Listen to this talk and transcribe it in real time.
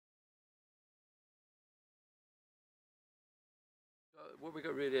What we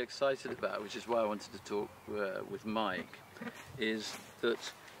got really excited about, which is why I wanted to talk with Mike, is that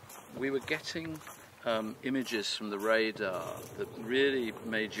we were getting images from the radar that really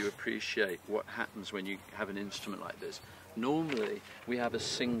made you appreciate what happens when you have an instrument like this. Normally we have a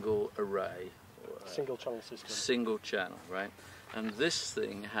single array. Single channel system. Single channel, right? And this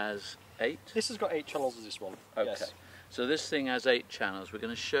thing has 8? This has got 8 channels as this one. Okay. Yes. So this thing has 8 channels. We're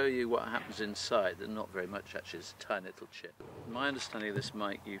going to show you what happens inside. There's not very much actually, it's a tiny little chip. My understanding of this,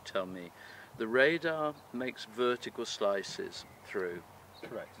 Mike, you tell me, the radar makes vertical slices through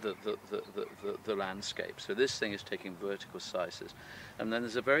Correct. the landscape. So this thing is taking vertical slices. And then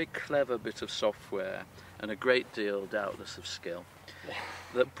there's a very clever bit of software and a great deal, doubtless, of skill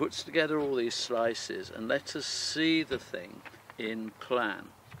that puts together all these slices and lets us see the thing in plan.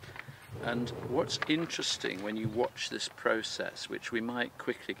 And what's interesting when you watch this process, which we might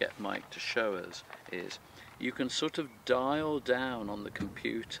quickly get Mike to show us, is you can sort of dial down on the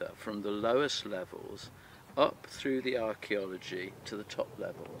computer from the lowest levels up through the archaeology to the top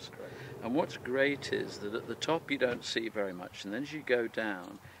levels. And what's great is that at the top you don't see very much, and then as you go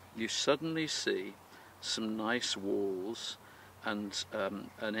down you suddenly see some nice walls and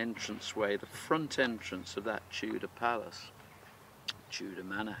an entranceway, the front entrance of that Tudor palace, Tudor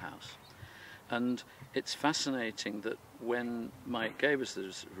manor house. And it's fascinating that when Mike gave us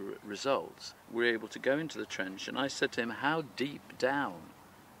the results, we were able to go into the trench, and I said to him, how deep down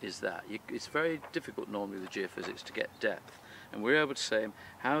is that? It's very difficult normally with geophysics to get depth, and we were able to say,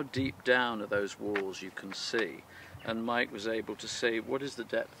 how deep down are those walls you can see? And Mike was able to say, what is the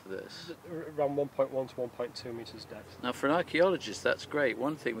depth of this? Around 1.1 to 1.2 metres depth. Now for an archaeologist that's great.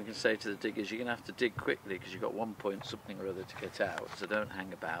 One thing we can say to the diggers, you're going to have to dig quickly because you've got 1 point something or other to get out, so don't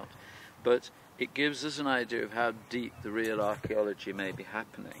hang about. But it gives us an idea of how deep the real archaeology may be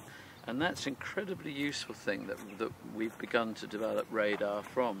happening. And that's an incredibly useful thing that we've begun to develop radar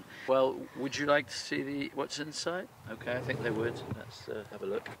from. Well, would you like to see what's inside? Okay, I think they would. Let's have a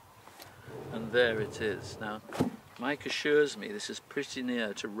look. And there it is. Now, Mike assures me this is pretty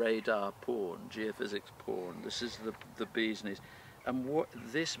near to radar porn, geophysics porn. This is the bee's knees. And what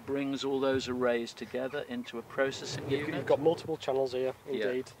this brings all those arrays together into a processing unit? You've got multiple channels here,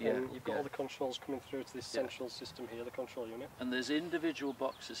 indeed. Yeah, and you've got all the controls coming through to this central system here, the control unit. And there's individual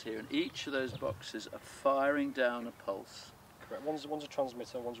boxes here, and each of those boxes are firing down a pulse. Correct. One's a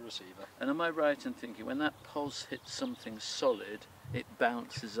transmitter, one's a receiver. And am I right in thinking when that pulse hits something solid, it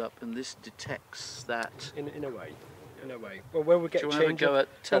bounces up, and this detects that? In a way. In a way. Well, where we get a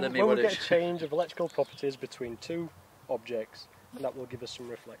change of electrical properties between two objects, and that will give us some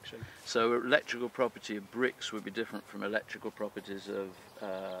reflection. So electrical property of bricks would be different from electrical properties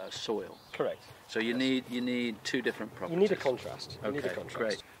of soil. Correct. So you need two different properties. You need a contrast.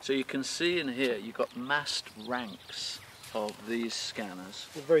 Great. So you can see in here you've got massed ranks of these scanners.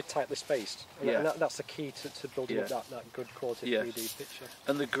 They're very tightly spaced, and that's the key to building up that good quality 3D picture.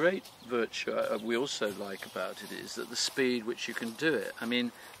 And the great virtue we also like about it is that the speed which you can do it. I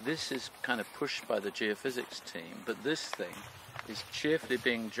mean, this is kind of pushed by the geophysics team, but this thing is cheerfully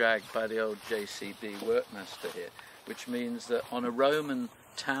being dragged by the old JCB workmaster here, which means that on a Roman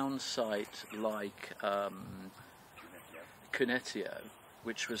town site like Cunetio,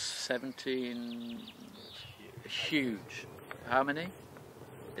 which was 17... huge. How many?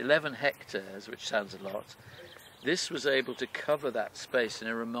 11 hectares, which sounds a lot. This was able to cover that space in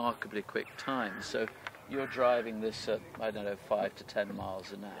a remarkably quick time. So you're driving this at, I don't know, 5 to 10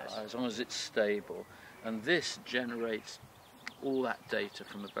 miles an hour, as long as it's stable. And this generates all that data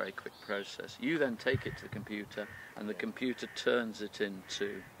from a very quick process. You then take it to the computer, and the computer turns it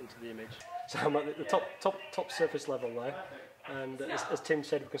into the image. So I'm at the top surface level there, and as Tim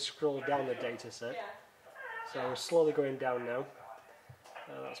said, we can scroll down the data set. So we're slowly going down now.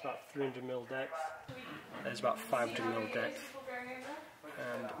 That's about 300mm depth. There's about 500mm depth.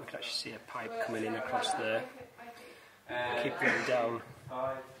 And we can actually see a pipe coming in across there. Keep going down.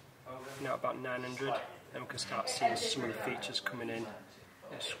 Now about 900. Then we can start seeing some of the features coming in.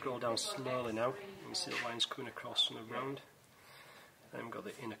 And scroll down slowly now. You can see the lines coming across and around. Then we've got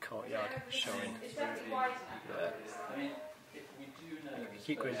the inner courtyard showing there.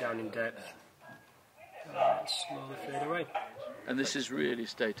 Keep going down in depth. Slowly fade away. And this is really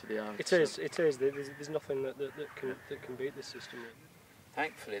state of the art. It is. There's nothing that can beat this system.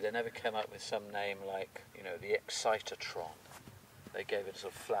 Thankfully, they never came up with some name like, you know, the Excitatron. They gave it a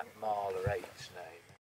sort of flat MALA 8 name.